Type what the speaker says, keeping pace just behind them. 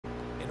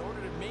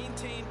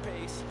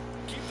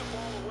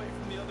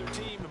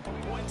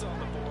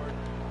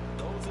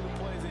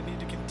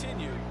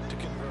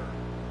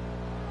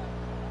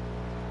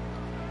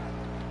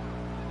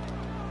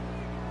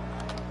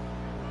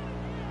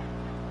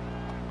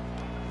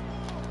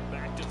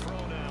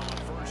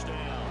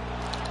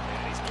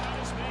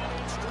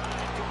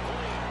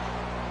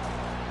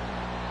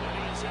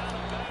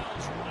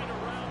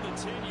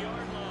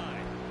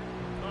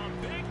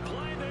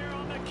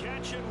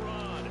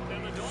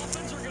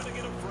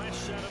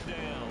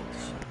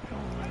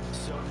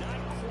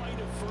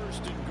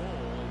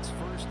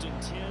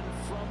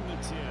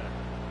10.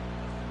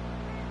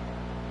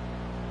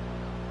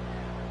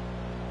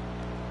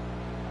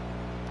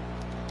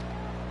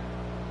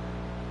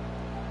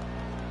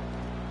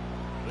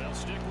 They'll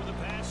stick with the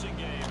passing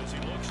game as he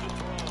looks to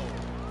throw.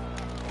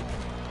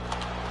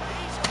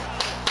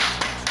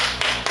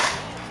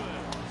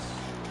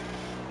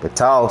 Good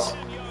toss.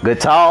 Good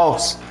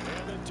toss. And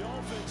the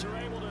Dolphins are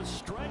able to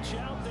stretch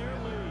out their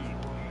lead.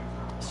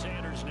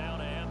 Sanders now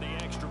to add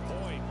the extra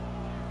point.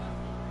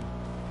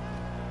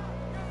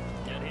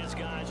 And his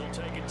guys will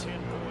take a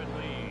 10-point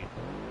lead.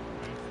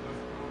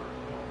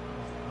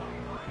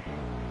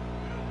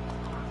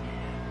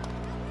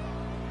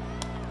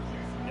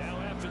 Now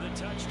after the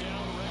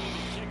touchdown, ready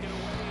to kick it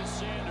away is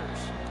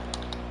Sanders.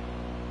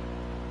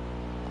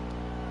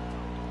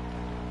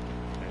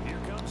 And here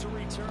comes a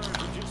return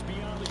from just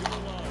beyond the goal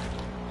line.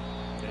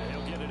 And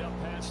he'll get it up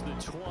past the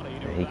 20.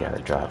 Yeah, he got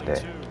to drop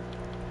that.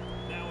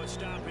 Now a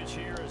stoppage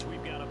here as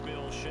we've got a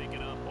Bill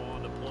shaken up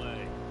on the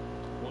play.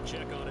 We'll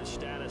check on his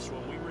status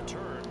when we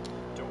return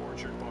to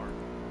Orchard Park.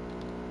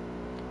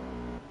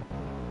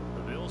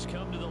 The Bills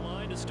come to the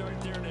line to start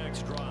their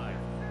next drive.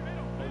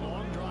 A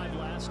long drive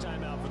last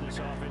time out for this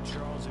offense,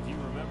 Charles. If you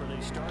remember,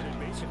 they started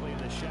basically in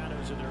the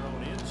shadows of their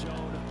own end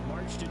zone,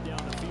 marched it down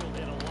the field,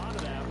 and a lot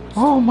of that was...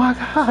 Oh, my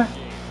God.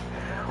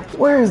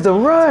 Where's the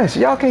rush?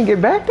 Y'all can't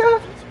get back there?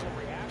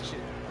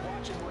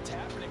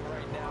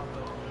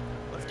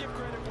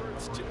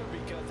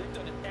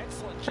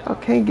 Y'all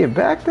can't get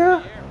back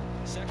there?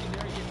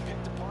 Secondary getting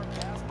picked apart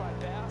pass by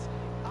pass.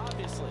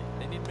 Obviously,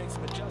 they need to make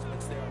some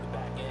adjustments there on the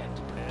back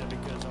end. And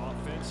because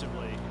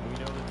offensively, we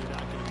know that they're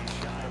not going to be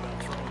shy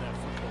about throwing that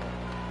football.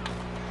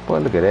 Boy,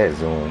 look at that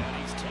zoom.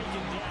 He's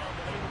taken down,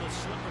 but able to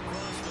slip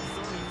across the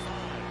 35.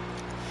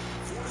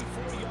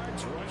 44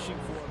 yards rushing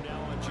for him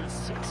now on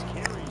just 6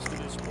 carries to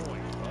this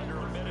point. Under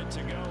a minute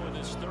to go in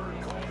this third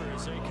quarter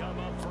as they come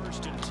up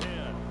 1st and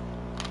 10.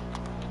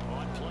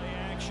 On play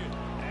action,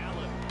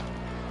 Allen.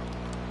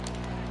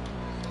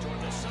 Toward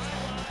the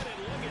sideline,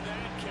 and look at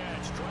that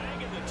catch.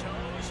 Dragging the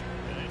toes,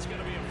 and it's going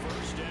to be a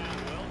first down.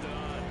 Well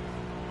done.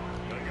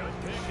 A good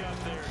pickup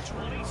there,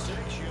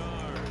 26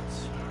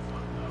 yards.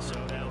 So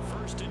now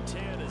 1st and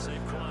 10 as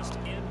they've crossed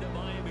into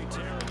Miami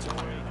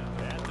territory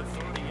at the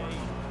 38.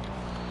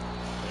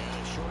 And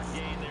a short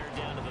gain there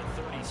down to the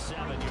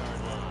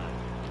 37-yard line.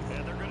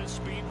 And they're going to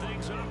speed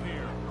things up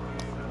here.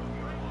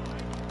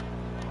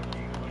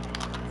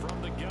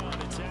 From the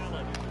gun, it's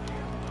Allen.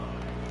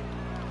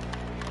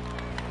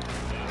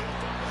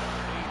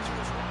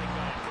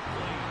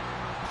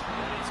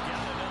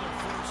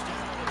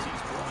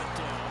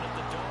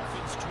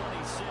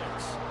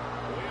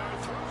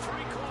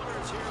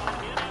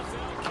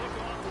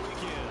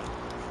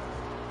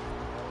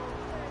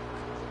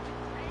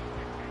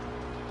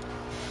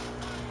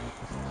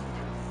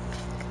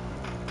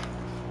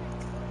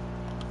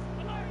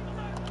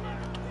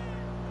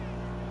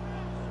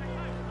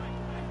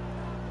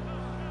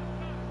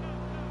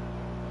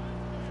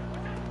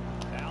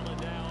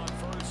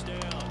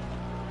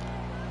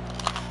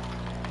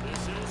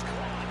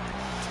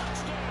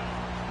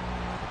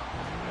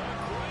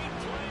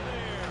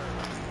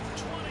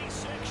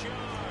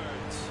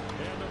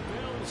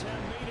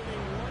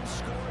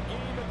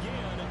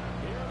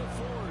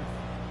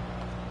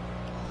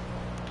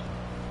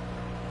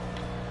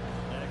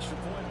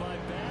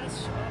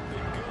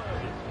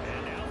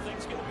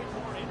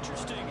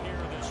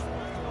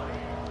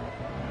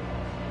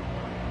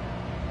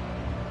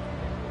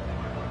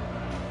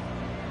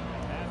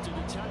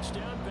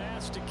 Touchdown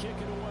pass to kick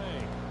it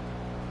away.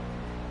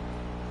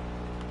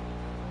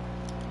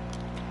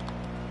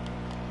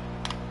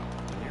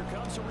 Here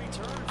comes a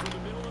return from the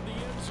middle of the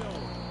end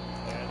zone.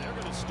 And they're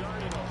going to start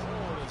in a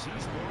hole as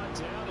he's brought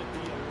down at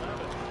the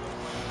 11.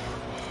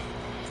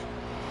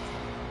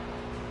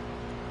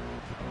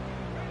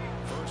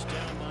 First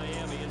down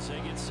Miami as they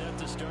get set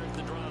to start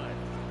the drive.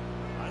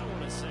 I don't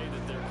want to say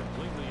that they're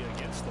completely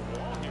against the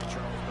wall here,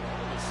 Charles, but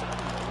all of a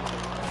sudden they go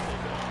on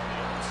the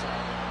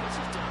outside. This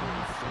is down to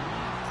a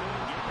 3-point game.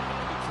 They've got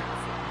to be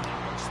careful. Not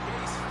much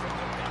space from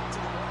their back to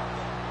the wall.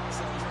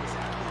 So he's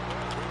exactly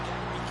right. They've got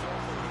to be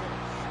careful here.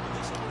 But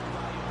this is where the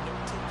value of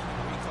note-taking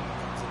and recall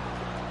comes into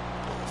play.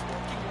 Well, it's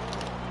working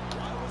well.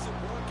 Why was it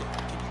working?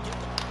 Can you get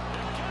them?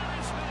 They've got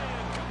his man.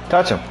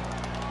 Touch him.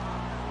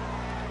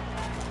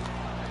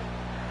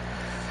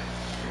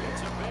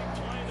 It's a big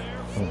play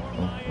there for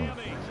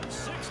Miami.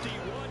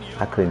 61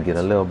 yards. I couldn't get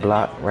a little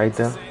block right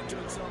there.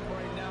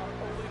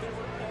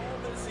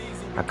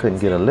 I couldn't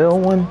get a little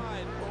one.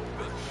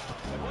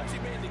 Once he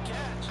made the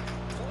catch,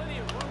 plenty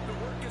of room to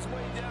work his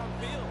way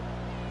downfield.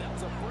 That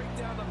was a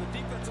breakdown on the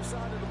defensive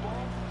side of the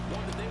ball,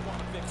 one that they want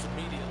to fix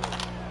immediately.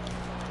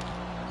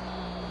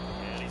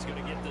 And he's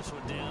going to get this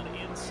one down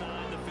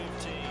inside the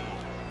 15.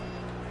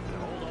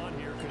 Hold on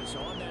here, because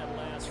on that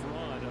last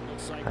run, it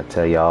looks like... I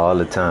tell y'all all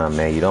the time,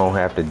 man, you don't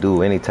have to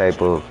do any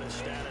type of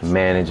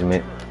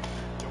management.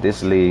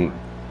 This league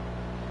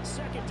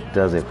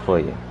does it for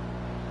you.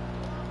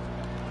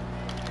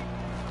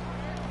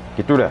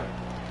 Get through that.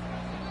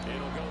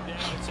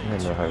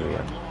 Let me hurry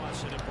up.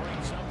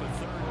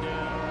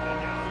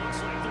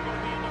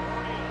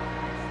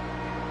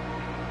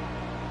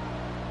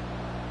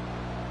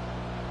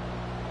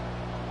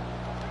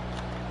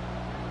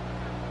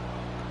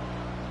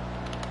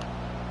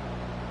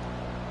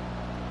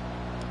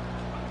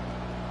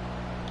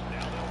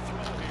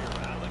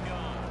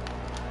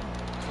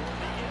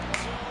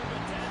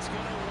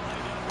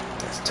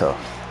 tough.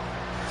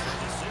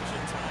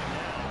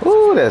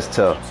 Ooh, that's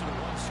tough.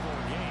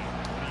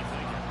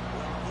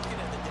 Looking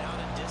at the down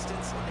and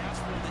distance, and that's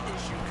where the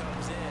issue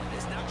comes in.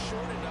 It's not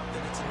short enough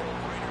that it's a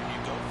no-brainer. You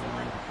go for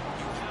it.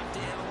 You have to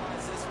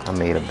analyze this. I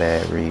made a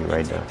bad read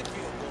right there.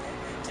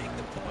 Take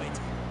the point.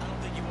 I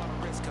don't think you want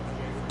to risk coming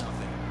away with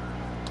nothing.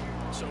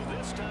 So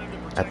this time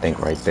I think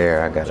right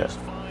there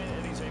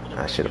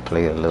I should have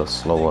played a little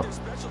slower.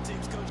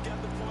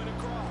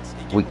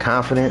 We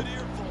confident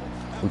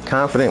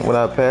with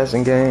our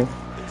passing game,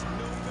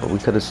 but we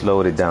could have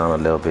slowed it down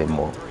a little bit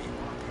more.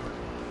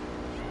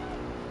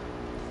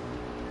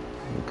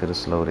 We could have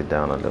slowed it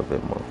down a little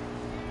bit more.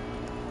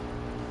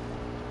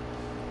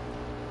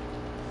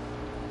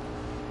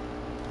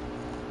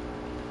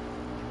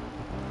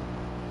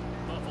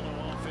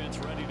 Buffalo offense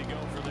ready to go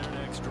for their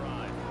next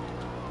drive.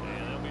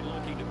 And they'll be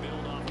looking to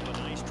build off of a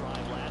nice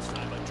drive last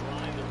time, a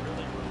drive that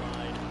really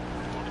relied on the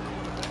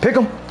quarterback. Pick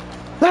him.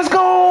 Let's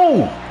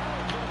go.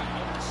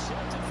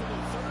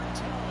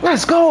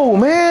 Let's go,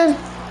 man.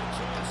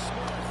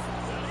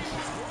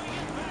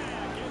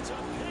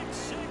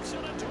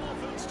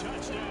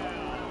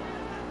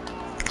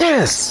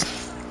 Yes.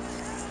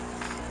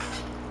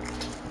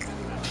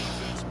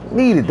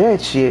 Needed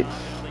that shit.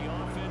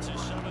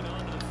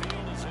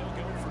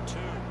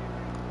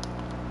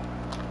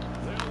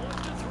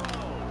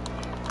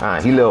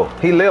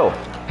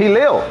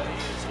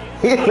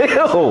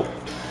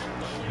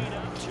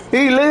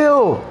 He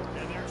little.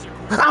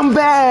 I'm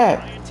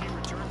back.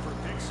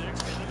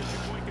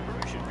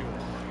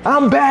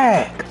 I'm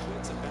back.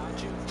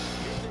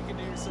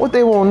 What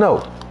they won't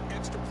know?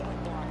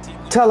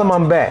 Tell them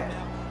I'm back.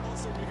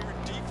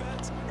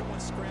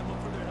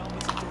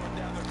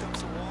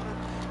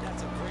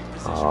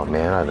 Oh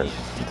man,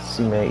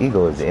 see man,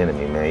 ego is the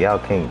enemy, man. Y'all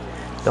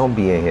don't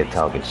be in here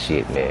talking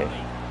shit, man.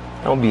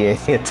 Don't be in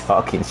here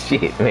talking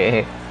shit,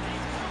 man.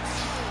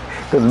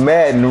 Cause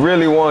Madden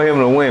really want him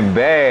to win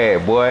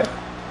bad, boy.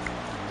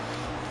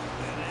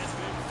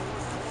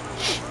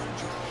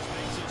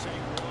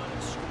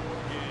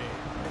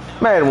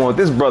 Madden want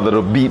this brother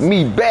to beat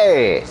me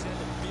bad.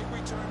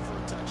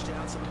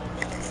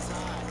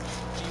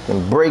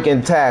 And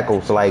breaking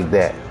tackles like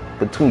that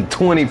between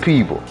 20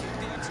 people.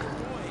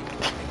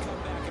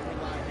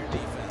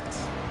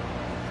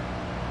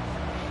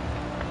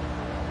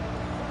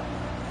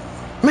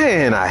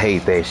 Man, I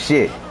hate that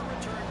shit.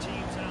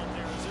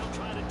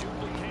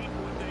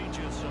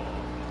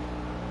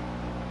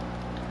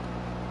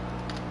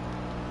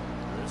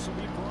 This will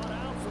be brought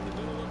out from the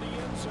middle of the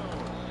end zone.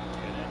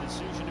 And that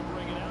decision to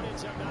bring it out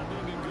ends up not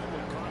being a good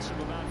one. Cost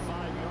him about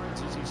 5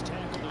 yards as he's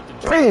tackled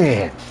at the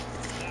Man.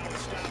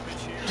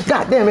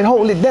 God damn it,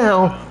 hold it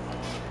down.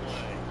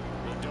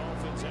 The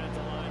Dolphins at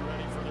the line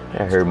ready for their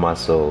That hurt my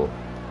soul.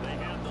 They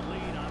have the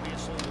lead,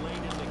 obviously, late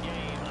in the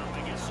game.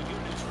 I guess the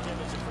good news for them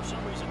is that for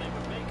some reason they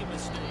would make a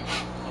mistake.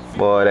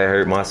 Boy, that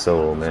hurt my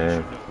soul,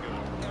 man.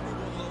 Everyone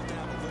loves to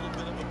have a little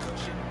bit of a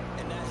cushion,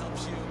 and that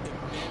helps you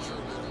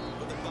immeasurably.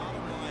 But the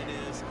bottom line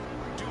is,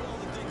 do all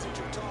the things that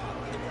you're taught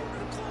in order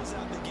to close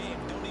out the game.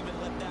 Don't even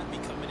let that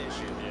become an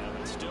issue. Yeah,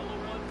 but still a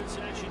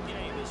one-possession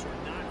game. This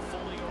one not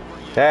fully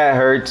over yet. That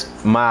hurts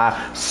my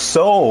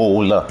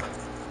soul.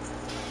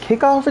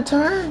 Kickoff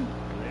return?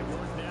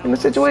 In a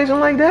situation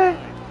like that?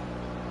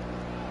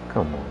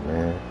 Come on,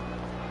 man.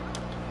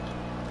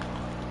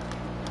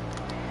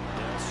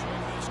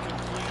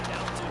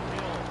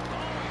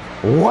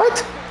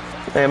 What?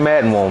 Man,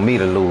 Madden want me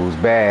to lose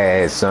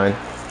bad, son.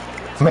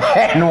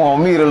 Madden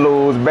want me to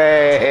lose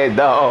bad,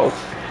 dog.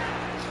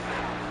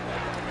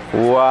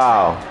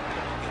 Wow.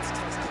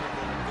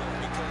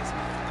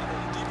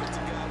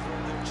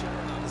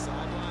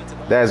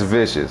 That's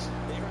vicious.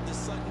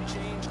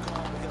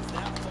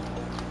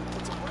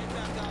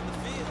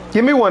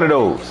 Give me one of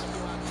those.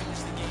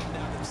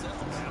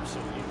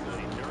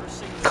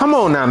 Come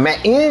on now,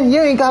 Madden.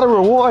 You ain't got to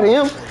reward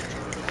him.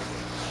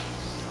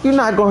 You're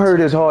not going to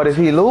hurt as hard if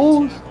he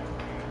loses.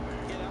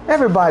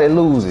 Everybody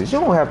loses. You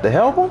don't have to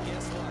help him.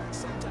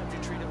 Sometimes you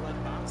treat it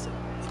like boxing.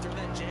 You throw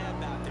that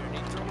jab out there, and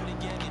you throw it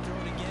again,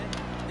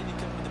 then you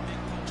come with a big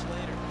punch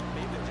later.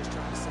 Maybe they're just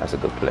trying to say, That's a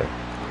good play.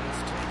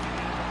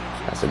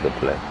 That's a good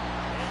play.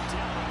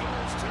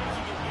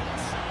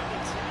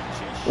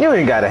 You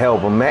ain't got to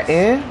help him,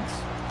 Madden.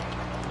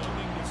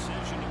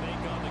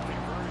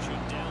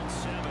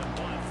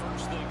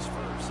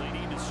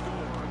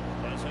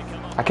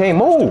 I can't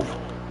move.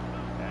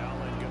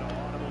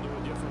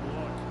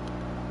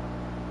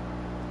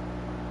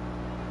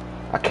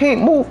 I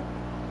can't move.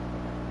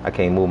 I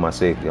can't move my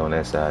safety on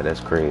that side. That's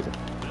crazy.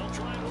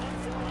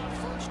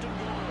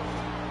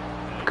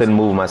 Couldn't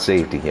move my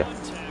safety here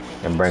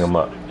and bring him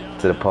up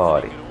to the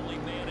party.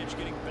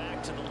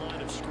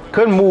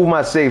 Couldn't move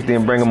my safety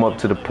and bring him up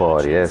to the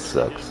party. That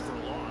sucks.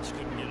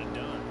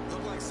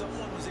 looked like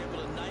someone was able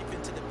to knife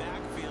into the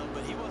backfield,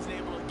 but he wasn't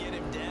able to get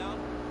him down.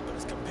 But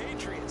his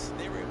compatriots,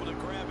 they were able to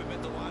grab him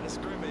at the line of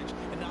scrimmage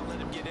and not let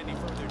him get any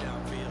further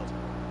downfield.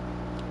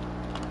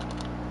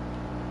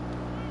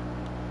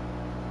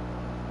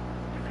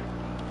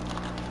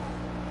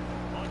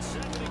 On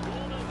second and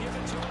goal, they'll give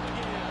it to him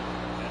again.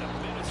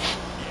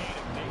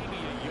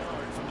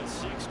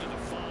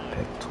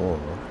 Pectoral.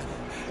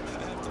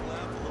 I have to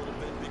laugh a little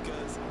bit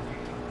because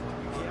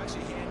he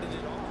actually handed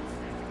it off.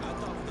 I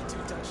thought with the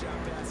 2 touchdown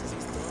passes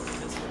he's thrown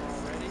in this one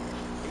already,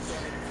 he'd go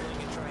ahead and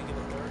fling and try and get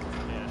a third.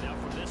 Yeah, now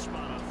from this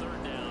spot on third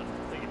down,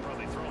 they could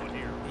probably throw it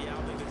here. Yeah, I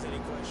don't think there's any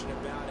question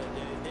about it.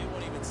 They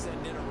won't even send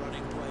in a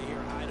running play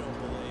here, I don't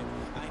believe.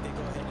 I think they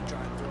go ahead and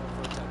try and throw it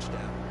for a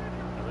touchdown.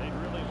 Now, they'd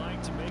really like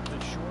to make the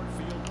short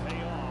field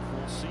pay off.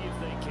 We'll see if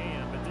they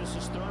can, but this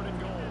is third and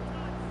goal.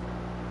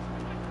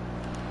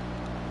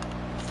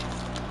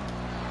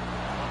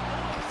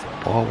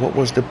 Oh, what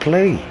was the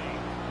play? Was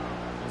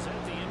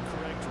that the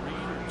incorrect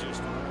read or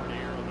just more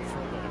air on the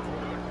throw by the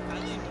quarterback? I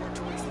lean more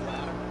towards the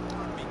latter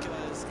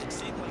because it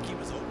seemed like he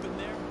was open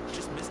there,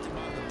 just missed him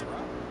on the throw.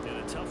 And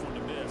a tough one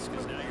to miss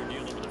because now you're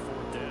dealing with a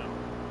fourth down.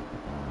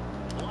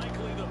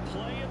 Likely the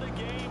play of the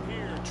game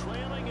here,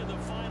 trailing in the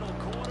final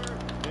quarter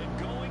and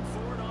going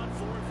for it on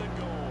fourth and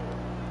goal.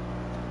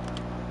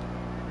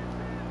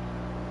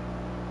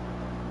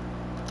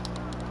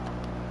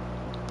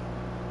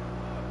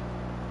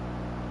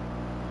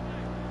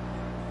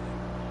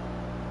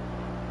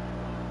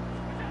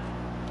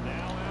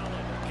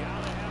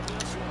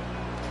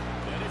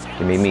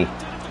 Give me me.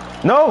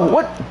 No,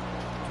 what?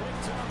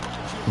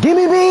 Give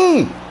me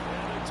me.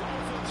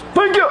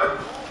 Thank you.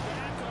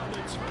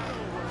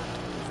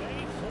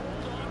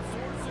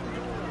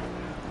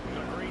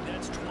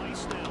 That's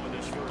twice now in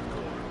this fourth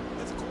quarter.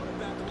 As a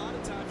quarterback, a lot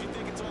of times you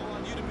think it's all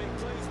on you to make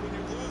plays when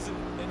you're losing.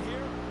 And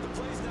here, the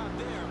play's not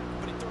there,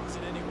 but he throws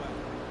it anyway.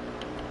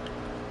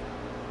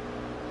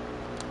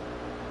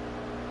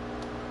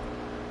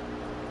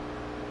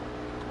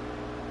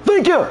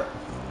 Thank you.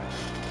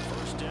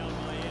 First down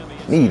Miami.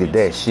 Needed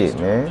that shit,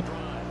 man.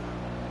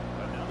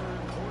 Another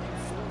important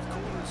fourth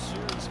quarter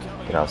series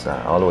coming. Get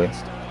outside, all the way.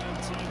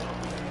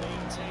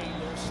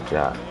 Good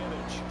job.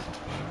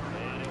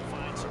 And he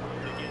finds a way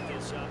to get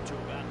this up to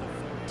about the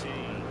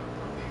 14.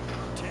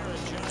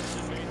 Terrence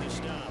Johnson made the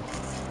stop.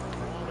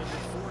 Ball at the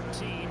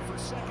 14 for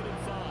 2nd and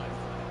 5.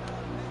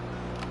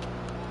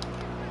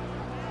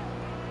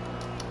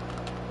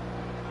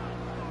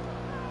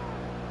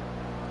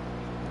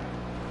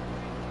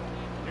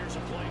 Here's a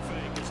play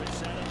fake as they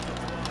set up the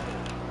throw.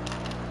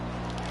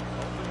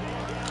 Open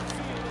man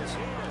downfield is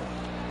here.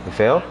 You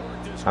fail?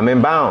 I'm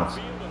in bounds.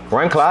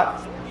 Run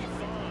clock.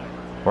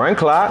 Run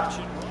clock.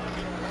 The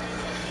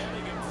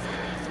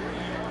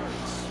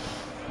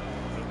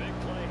big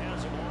play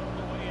has him all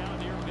the way out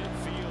near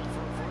midfield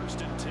for 1st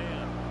and 10.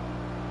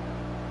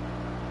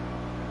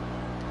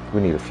 We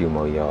need a few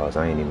more yards.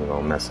 I ain't even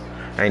gonna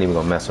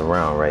mess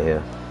around right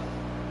here.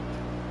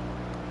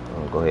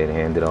 I'll go ahead and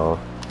hand it off.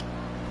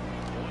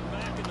 One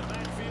back in the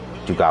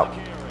backfield. Duke out.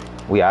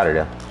 We out of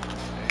there.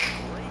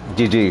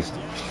 GG's.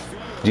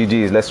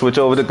 GG's. Let's switch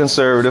over to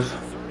conservative.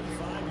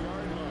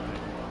 35-yard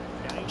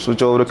line.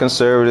 Switch over to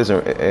conservatives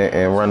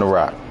and run the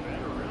rock.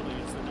 Better really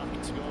is that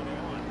nothing's going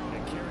on.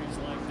 And carries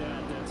like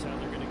that, that's how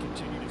they're going to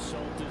continue to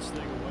salt this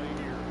thing away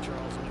here,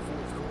 Charles, in the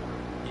fourth quarter.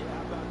 Yeah,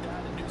 how about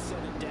that? A new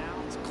set of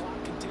downs.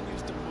 Clock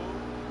continues to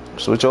move.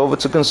 Switch over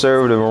to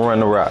conservative and run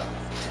the rock. Attack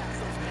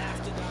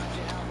those mastodons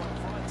you have up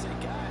front. Say,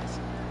 guys,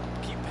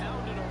 keep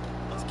pounding them.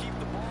 Let's keep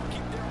the ball.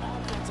 Keep their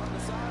offense on the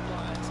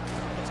sidelines.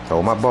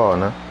 Hold my ball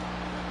now.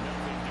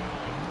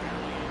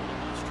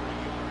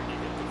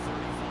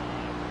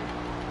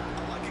 I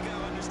like a guy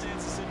who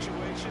understands the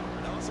situation.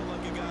 I also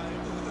like a guy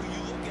who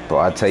you look at. But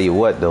I tell you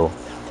what though,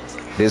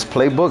 this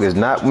playbook is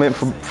not meant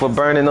for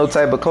burning no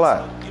type of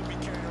clock. You'll be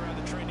carrying around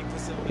the training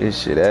facility. This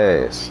shit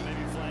ass. Maybe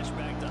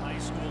flashback to high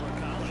school or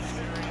college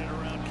there in and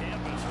around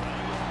campus,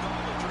 right?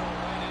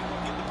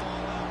 Anyone get the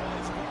ball out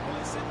while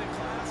he's sitting in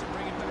class and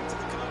bring it back to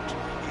the coach.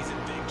 He's in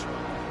big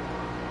trouble.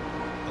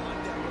 I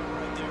like that run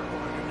right there,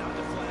 partner. Not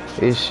the flash.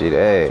 This shit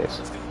ass.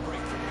 It's going to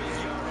break for big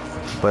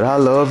yardage. But I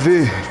love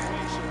it.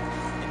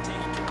 And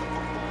taking care of the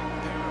football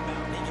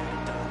paramount. He got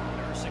it done.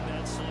 Nursing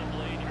that slim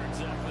lane, you're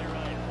exactly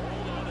right.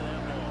 Hold on to that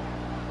ball.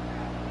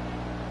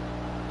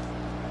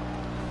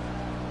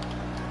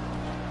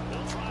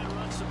 They'll try and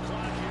run some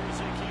clock here as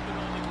they keep it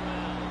on the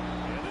ground.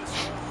 And this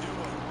won't do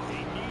it. He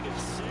needed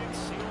 6.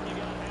 He only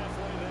got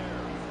halfway there.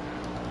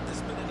 This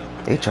has been an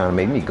up They trying to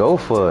make me go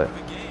for it. and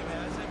down game,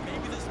 hasn't it?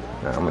 Maybe this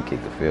long Nah, I'm gonna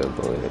kick the field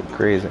goal. They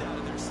crazy. out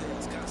of their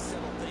sales kind of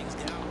settled things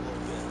down a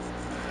little bit.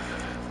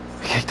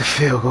 Kick the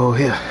field goal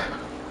here.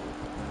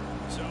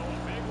 So a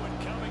big one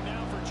coming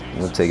now for Jason. I'm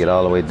gonna take it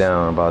all the way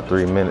down in about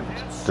 3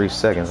 minutes, 3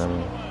 seconds. I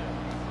mean,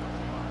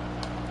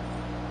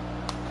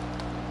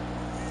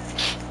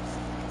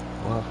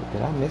 well,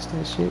 did I miss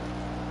that shit?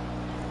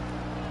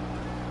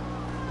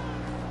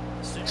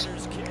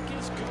 Sixers kick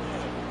is good.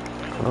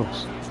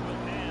 Close. Will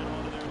add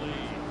onto their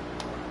lead.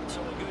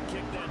 So a good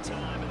kick that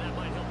time, and that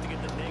might help to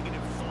get the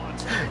negative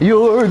thoughts.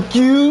 You're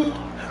cute,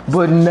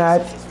 but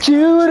not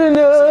cute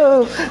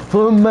enough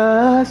for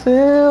my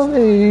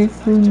salvation.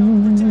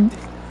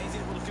 He's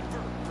able to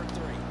convert for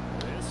 3.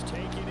 This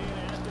taken in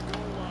at the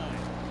goal line.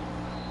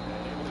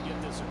 And able to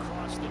get this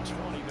across the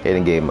 20. They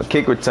done gave him a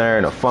kick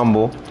return, a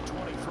fumble.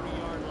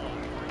 23-yard line.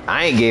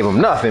 I ain't gave him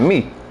nothing,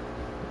 me.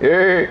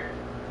 Yeah.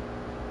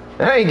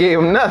 I ain't gave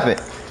him nothing.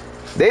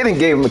 They didn't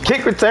give him a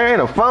kick return,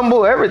 a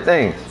fumble,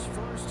 everything.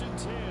 First and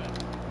 10.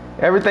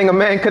 Everything a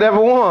man could ever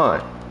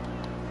want.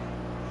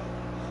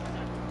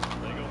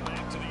 They go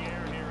back to the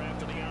air here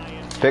after the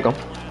INT. Pick 'em.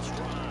 Last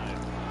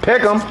drive.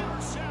 Pick 'em.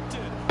 Intercepted.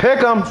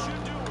 Pick 'em.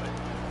 Should do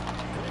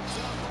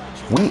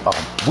it.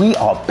 We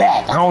are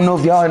back. I don't know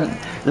if y'all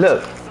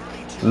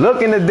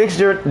look in the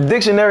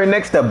dictionary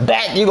next to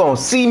back. You gonna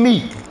see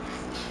me.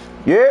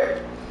 Yeah.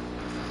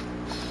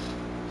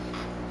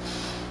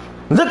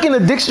 Look in the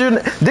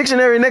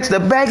dictionary next to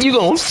back. You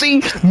gonna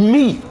see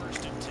me.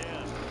 First and 10.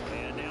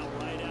 And now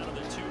right out of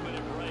the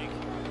 2-minute break.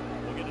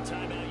 We'll get a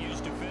timeout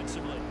used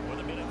defensively with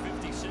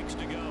 1:56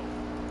 to go.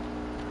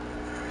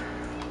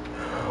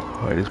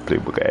 Oh, this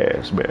playbook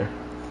ass, man.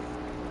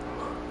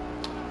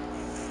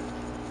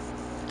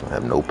 I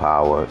have no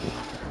power,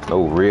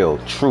 no real,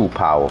 true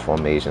power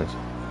formations.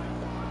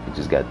 We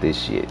just got this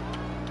shit.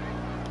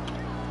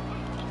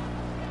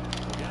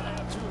 Gotta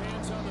have two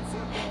hands on the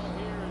football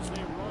here as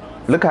they run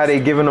on. Look how they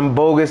giving them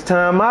bogus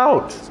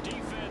timeouts.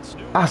 Defense,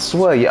 new I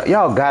swear,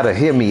 y'all gotta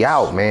hear me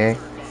out, man.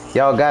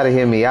 Y'all gotta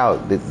hear me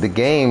out. The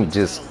game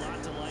just,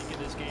 lot to like in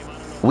this game. I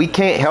don't know. we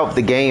can't help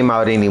the game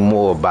out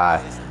anymore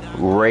by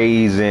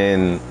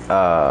raising, Will be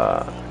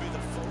the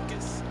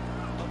focus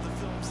of the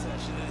film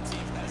session that a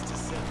team has to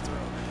sit through.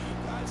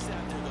 I've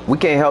sat through the we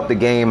can't help the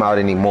game out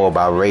anymore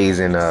by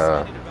raising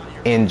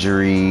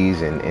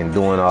injuries and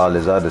doing all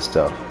this other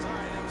stuff,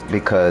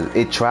 because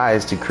it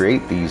tries to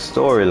create these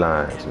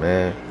storylines,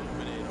 man.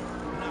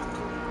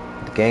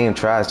 The game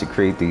tries to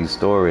create these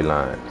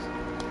storylines,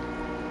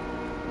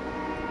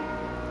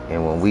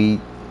 and when we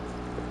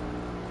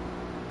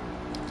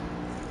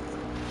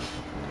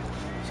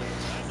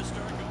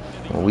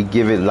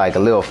give it like a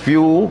little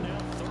fuel,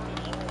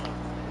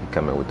 we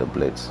come in with the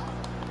blitz.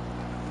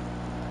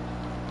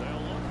 They'll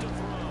look to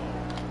throw.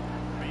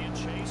 Being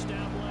chased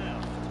out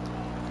left.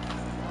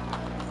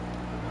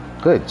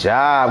 Good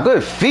job,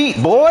 good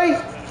feet, boy. I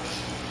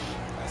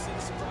see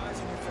the surprise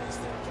in your face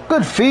there.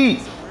 Good feet.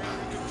 Rare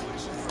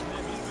completion from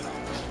him. He's been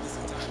on point this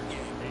entire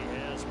game. He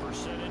has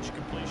percentage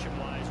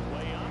completion-wise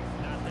way up.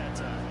 Not that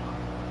time.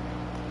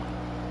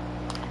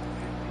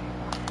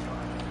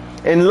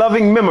 In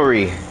loving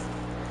memory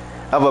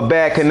of a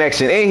bad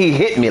connection, and he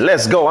hit me.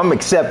 Let's go. I'm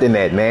accepting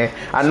that, man.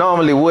 I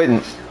normally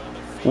wouldn't.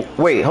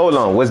 Wait, hold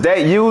on. Was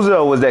that user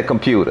or was that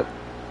computer?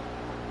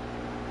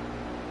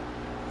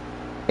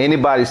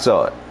 Anybody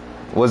saw it?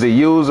 Was it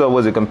user or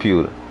was it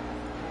computer?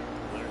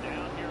 They're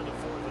down here in the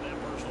fourth of that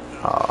personal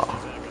foul. Oh,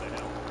 Is that gonna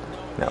help?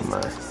 never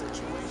mind.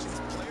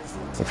 Situations, players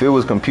will If it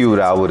was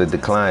computer, I would have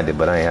declined it,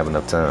 but I ain't have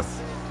enough time.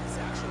 it's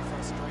actually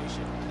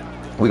frustration.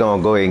 Not good. We're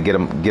gonna go ahead and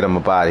get him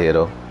up out of here,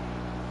 though.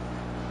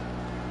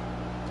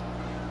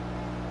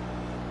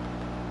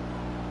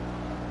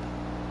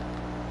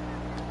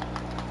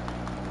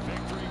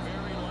 Victory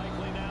very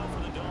likely now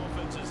for the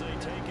Dolphins as they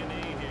take a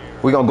knee here.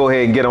 We're gonna go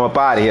ahead and get him up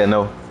out of here,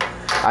 no.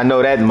 I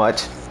know that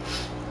much.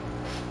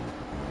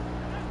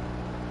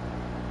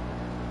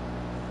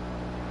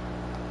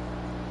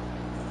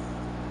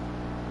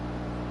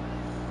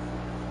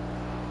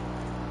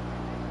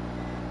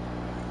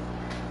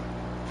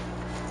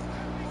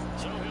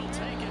 So he'll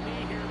take a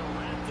knee here to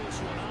wrap this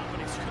one up, and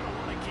he's going to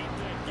want to keep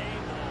that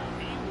game ball.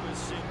 He was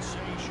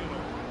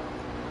sensational.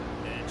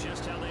 And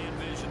just how they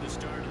envisioned the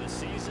start of the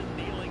season,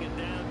 kneeling it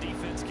down,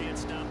 defense can't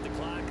stop the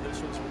clock.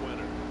 This one's a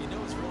winner. You know,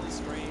 it's really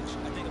strange.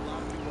 I think a lot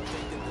of people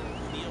think that the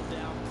kneel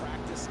down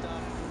practice stuff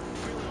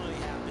really only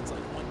happens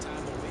like one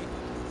time a week.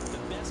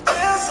 The best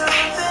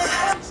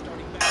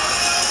starting back.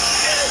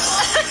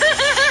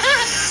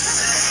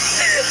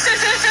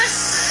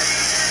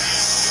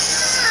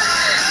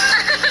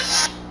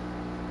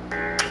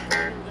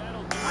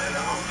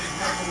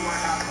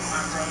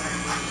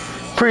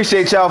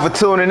 Appreciate y'all for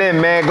tuning in,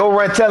 man. Go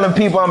run telling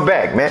people I'm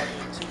back, man.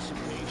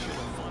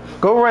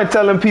 Go run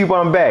telling people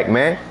I'm back,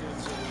 man.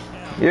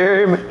 You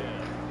hear me?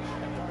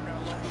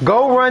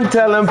 Go run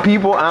telling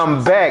people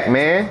I'm back,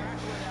 man.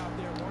 Out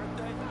there, weren't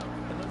they?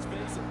 And let's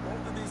face it,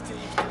 both of these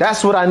teams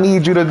That's what I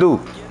need you to do.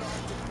 get off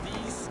to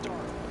these start.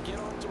 Get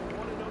off to a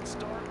 1-0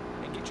 start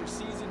and get your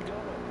season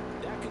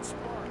going. That could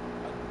spark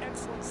an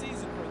excellent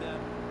season for them.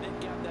 They've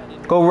got that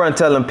in. Go run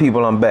telling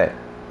people I'm back.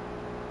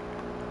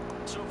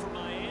 So for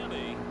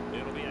Miami,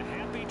 it'll be a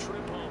happy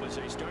trip home as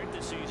they start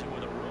the season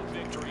with a road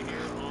victory here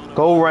on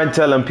Go run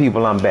telling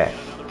people I'm back.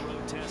 another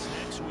road test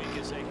next week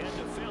as they head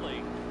to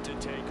Philly to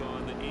take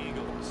on the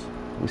Eagles.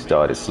 We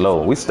started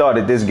slow. We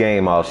started this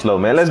game off slow,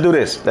 man. Let's do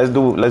this. Let's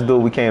do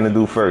what we came to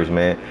do first,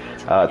 man.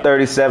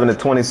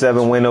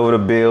 37-27 win over the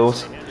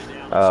Bills.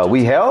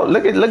 We held.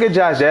 Look at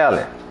Josh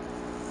Allen.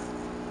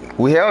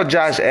 We held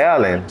Josh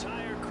Allen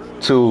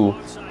to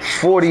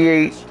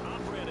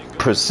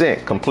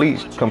 48%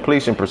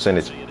 completion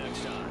percentage.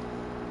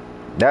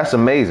 That's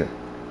amazing.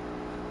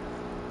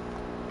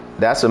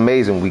 That's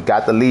amazing. We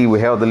got the lead. We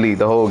held the lead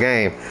the whole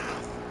game.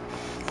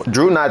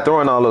 Drew not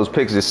throwing all those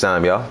picks this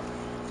time, y'all.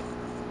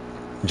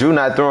 Drew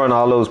not throwing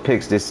all those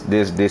picks this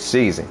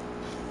season.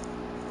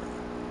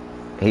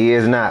 He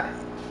is not.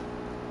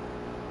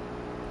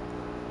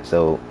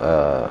 So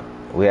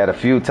we had a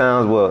few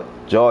times where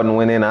Jordan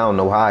went in. I don't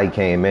know how he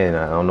came in.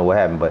 I don't know what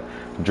happened, but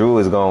Drew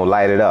is going to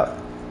light it up.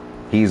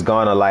 He's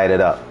going to light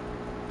it up.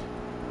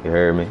 You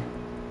heard me?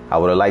 I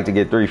would have liked to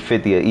get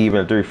 350 or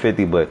even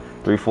 350, but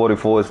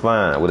 344 is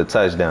fine with a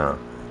touchdown.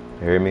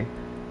 You hear me?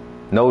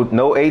 No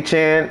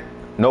HN,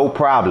 no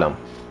problem.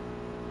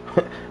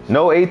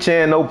 No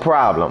HN, no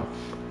problem.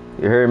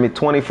 You heard me?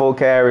 24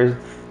 carries,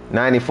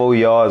 94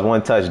 yards,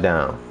 1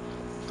 touchdown.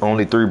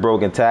 Only 3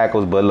 broken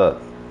tackles, but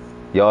look,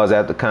 yards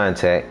after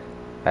contact.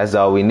 That's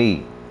all we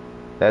need.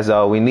 That's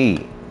all we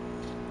need.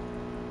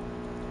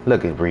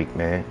 Look at Reek,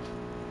 man.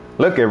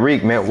 Look at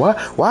Reek, man.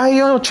 Why you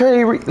don't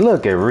trade Reek?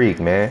 Look at Reek,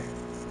 man.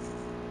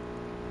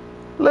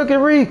 Look at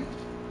Reek.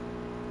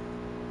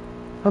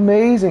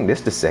 Amazing. This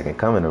is the second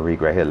coming of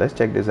Reek right here. Let's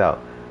check this out.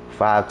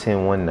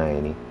 5'10",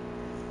 190.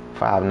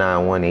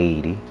 5'9",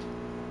 180. You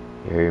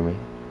hear me?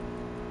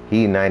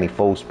 He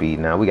 94 speed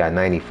now. We got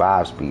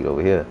 95 speed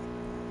over here.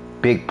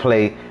 Big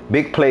play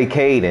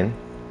Caden.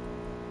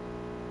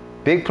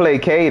 Big play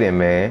Caden,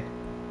 man.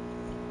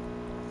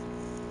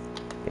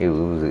 It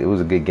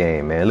was a good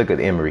game, man. Look at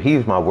Emery.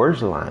 He's my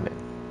worst lineman.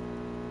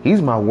 He's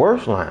my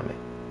worst lineman.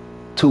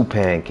 2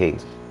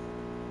 pancakes.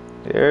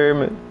 You hear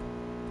me?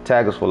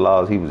 Tackles for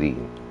loss, he was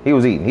eating. He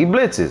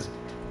blitzes.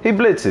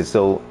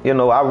 So, you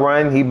know, I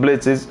run, he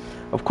blitzes.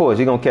 Of course,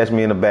 you're going to catch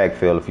me in the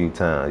backfield a few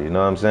times. You know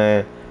what I'm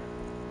saying?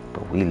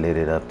 But we lit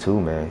it up too,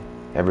 man.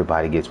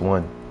 Everybody gets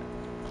one.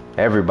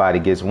 Everybody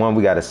gets one.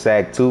 We got a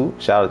sack too.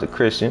 Shout out to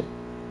Christian.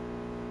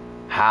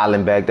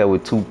 Highland back there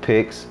with 2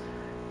 picks.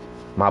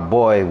 My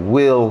boy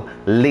Will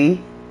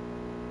Lee,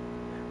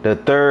 the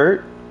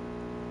third.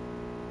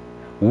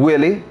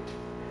 Willie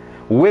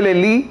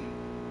Lee.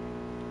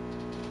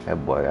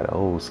 That boy got an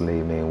old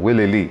slave name.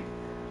 Willie Lee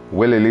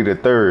the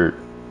third.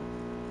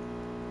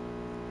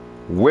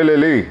 Willie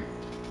Lee.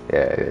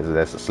 Yeah,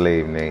 that's a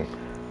slave name.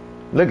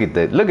 Look at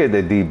the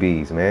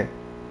DBs, man.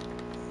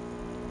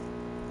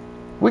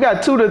 We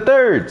got 2 to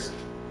thirds.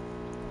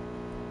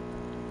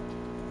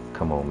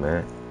 Come on,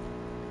 man.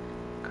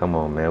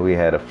 We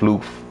had a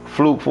fluke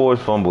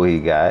forced fumble he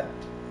got.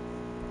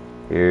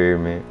 You hear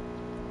me?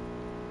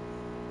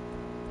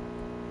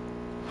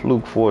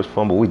 Fluke forced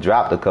fumble. We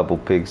dropped a couple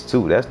picks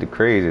too. That's the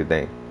crazy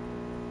thing.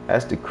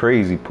 That's the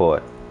crazy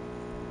part.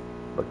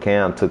 But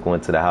Cam took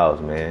one to the house,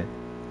 man.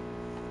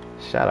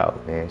 Shout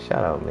out, man.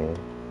 Shout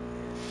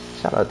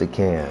out to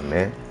Cam,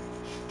 man.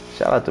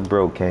 Shout out to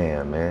bro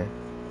Cam, man.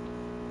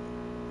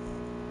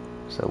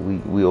 So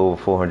we over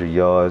 400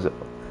 yards,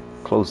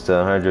 close to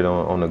 100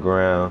 on the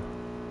ground.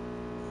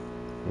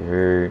 You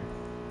heard?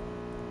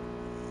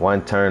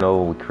 1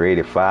 turnover. We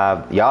created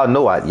 5. Y'all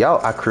know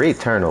I create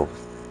turnovers.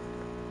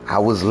 I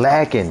was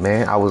lacking,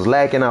 man. I was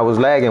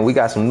lacking. We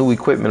got some new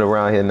equipment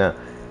around here now.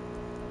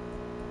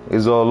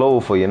 It's all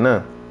over for you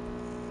now.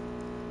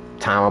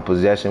 Time of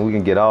possession, we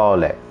can get all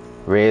that.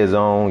 Red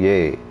zone,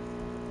 yeah.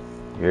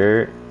 You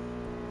heard?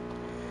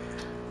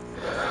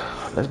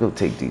 Let's go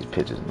take these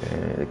pictures,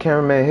 man. The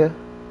cameraman here?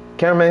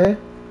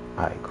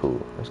 All right,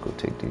 cool. Let's go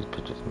take these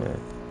pictures, man.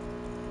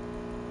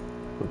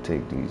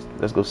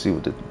 Let's go see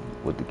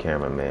what the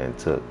cameraman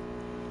took.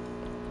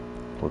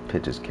 What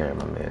pictures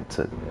cameraman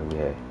took, man. We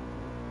had.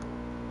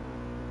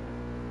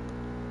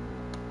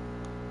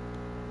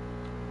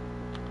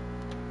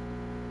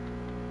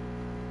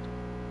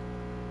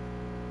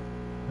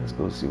 Let's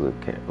go see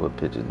what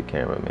pictures the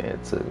cameraman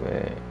took,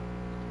 man.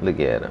 Look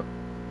at him.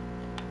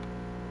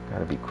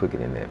 Gotta be quicker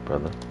than that,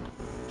 brother.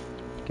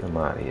 Get him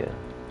out of here.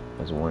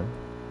 That's 1.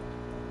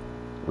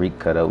 Reek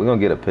cut up. We're gonna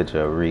get a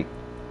picture of Reek.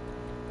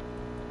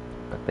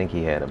 I think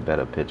he had a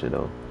better picture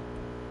though.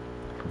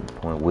 From the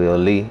point Will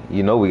Lee.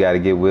 You know we gotta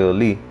get Will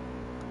Lee.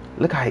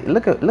 Look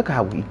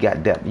how we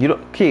got depth.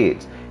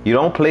 Kids, you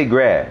don't play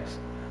grass.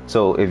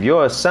 So if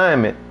your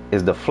assignment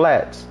is the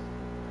flats,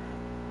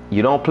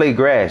 you don't play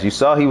grass. You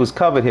saw he was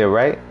covered here,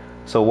 right?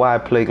 So why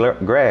play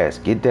grass?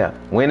 Get depth.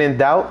 When in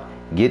doubt,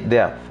 get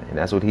depth. And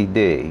that's what he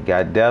did. He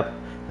got depth,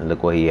 and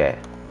look where he at.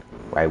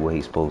 Right where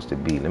he's supposed to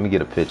be. Let me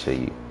get a picture of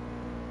you.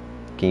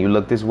 Can you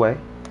look this way?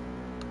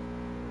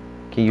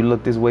 Can you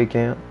look this way,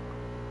 Cam?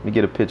 Let me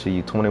get a picture of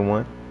you,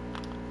 21.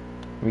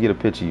 Let me get a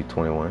picture of you,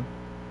 21.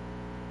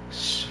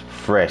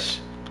 Fresh.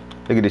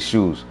 Look at the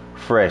shoes.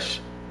 Fresh.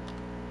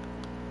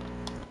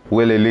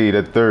 Willie Lee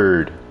the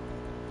third.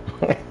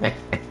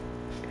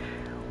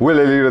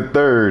 Willie Lee the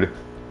third.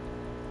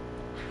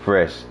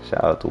 Fresh.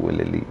 Shout out to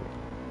Willie Lee.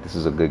 This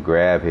is a good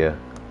grab here.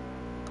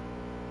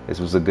 This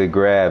was a good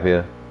grab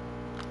here.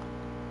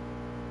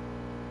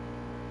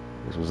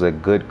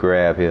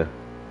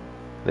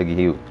 Look at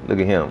you. Look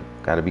at him.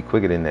 Gotta be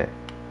quicker than that.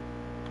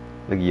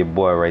 Look at your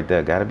boy right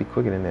there. Gotta be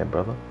quicker than that,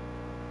 brother.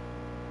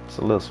 It's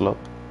a little slow.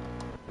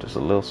 Just a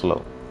little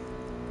slow.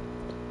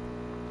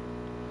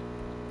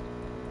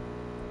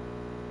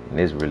 And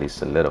this really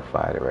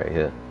solidified it right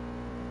here.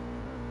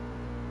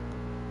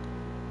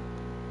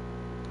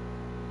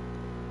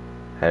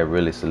 Had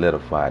really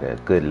solidified it.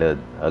 A good little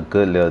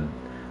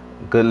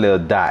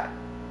dot.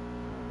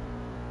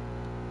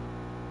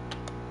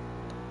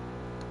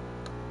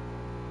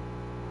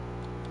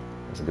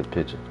 That's a good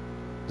picture.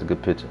 It's a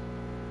good picture.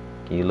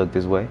 Can you look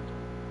this way?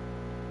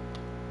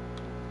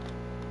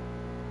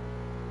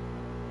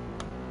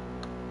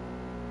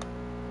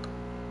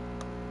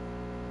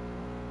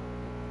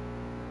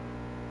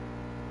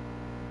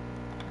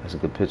 That's a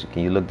good picture.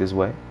 Can you look this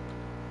way?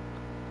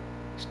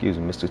 Excuse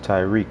me, Mr.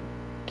 Tyreek.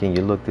 Can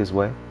you look this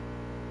way?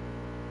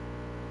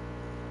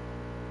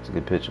 It's a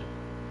good picture.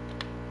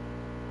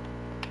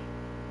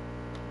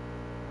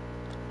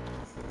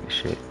 Good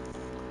shit.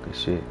 Good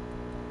shit.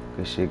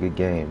 Good shit, good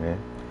game, man.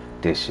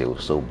 This shit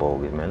was so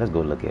bogus, man. Let's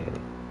go look at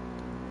it.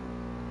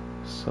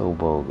 So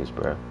bogus,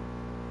 bro.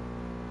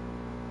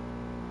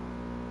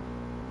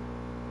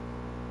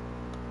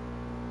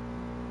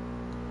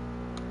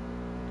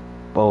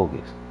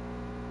 Bogus.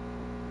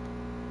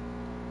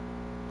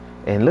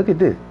 And look at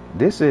this.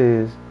 This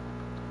is...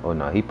 Oh,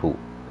 no, he pooped.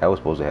 That was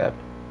supposed to happen.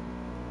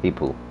 He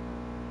pooped.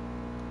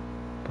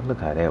 But look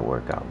how that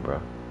worked out,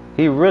 bro.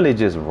 He really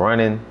just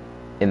running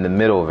in the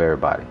middle of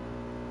everybody.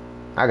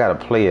 I got a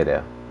player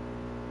there.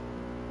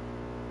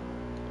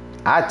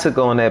 I took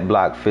on that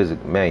block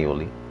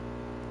manually.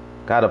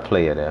 Got a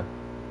player there.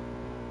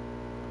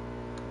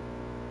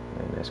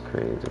 Man, that's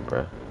crazy,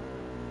 bro.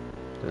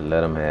 Just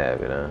let him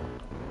have it, huh?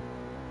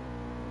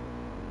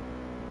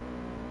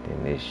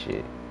 Then this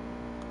shit.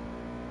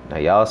 Now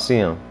y'all see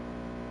him.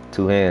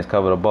 2 hands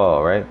cover the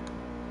ball, right?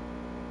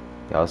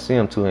 Y'all see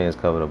him 2 hands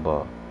cover the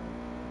ball.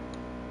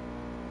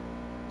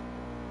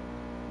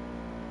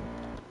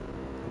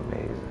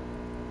 Amazing.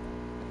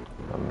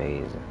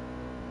 Amazing.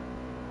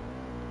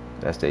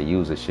 That's that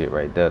user shit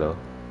right there, though.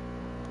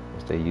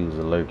 That's that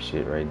user lurk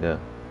shit right there.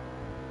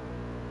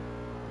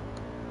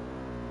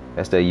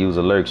 That's that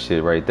user lurk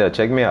shit right there.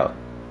 Check me out.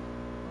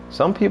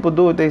 Some people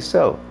do it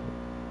themselves.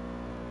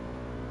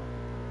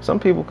 Some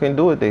people can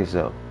do it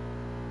themselves.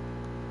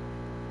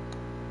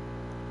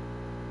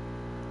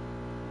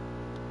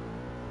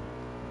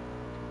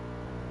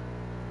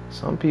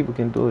 Some people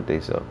can do it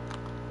themselves.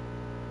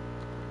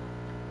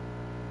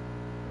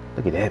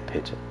 Look at that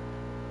picture.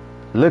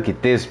 Look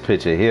at this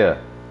picture here.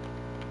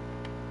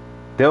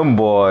 Them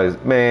boys,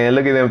 man,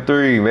 look at them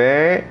 3,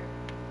 man.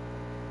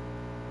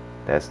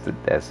 That's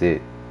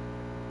it.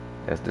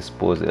 That's the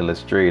Sports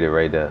Illustrated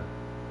right there.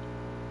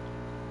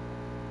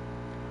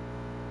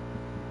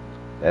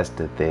 That's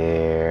the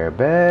they're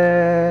back.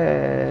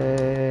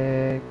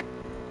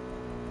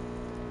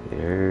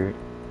 There.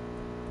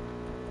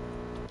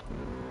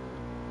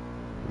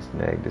 He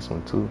snagged this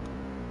one too.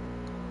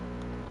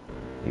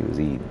 He was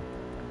eating.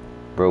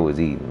 Bro was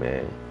eating,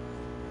 man.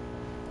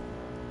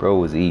 Bro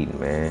was eating,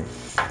 man.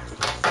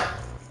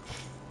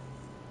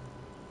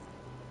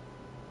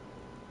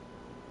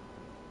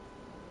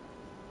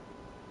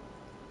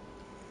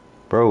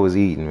 Bro was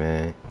eating,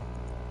 man.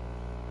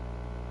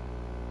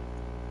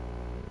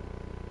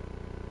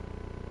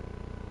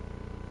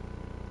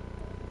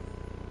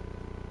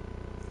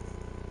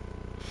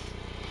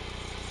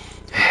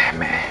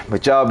 Man,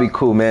 but y'all be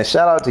cool, man.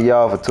 Shout out to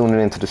y'all for tuning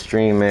into the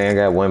stream, man. I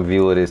got 1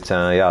 viewer this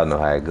time. Y'all know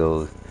how it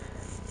goes.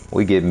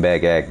 We getting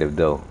back active,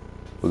 though.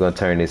 We're going to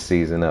turn this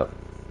season up.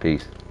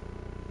 Peace.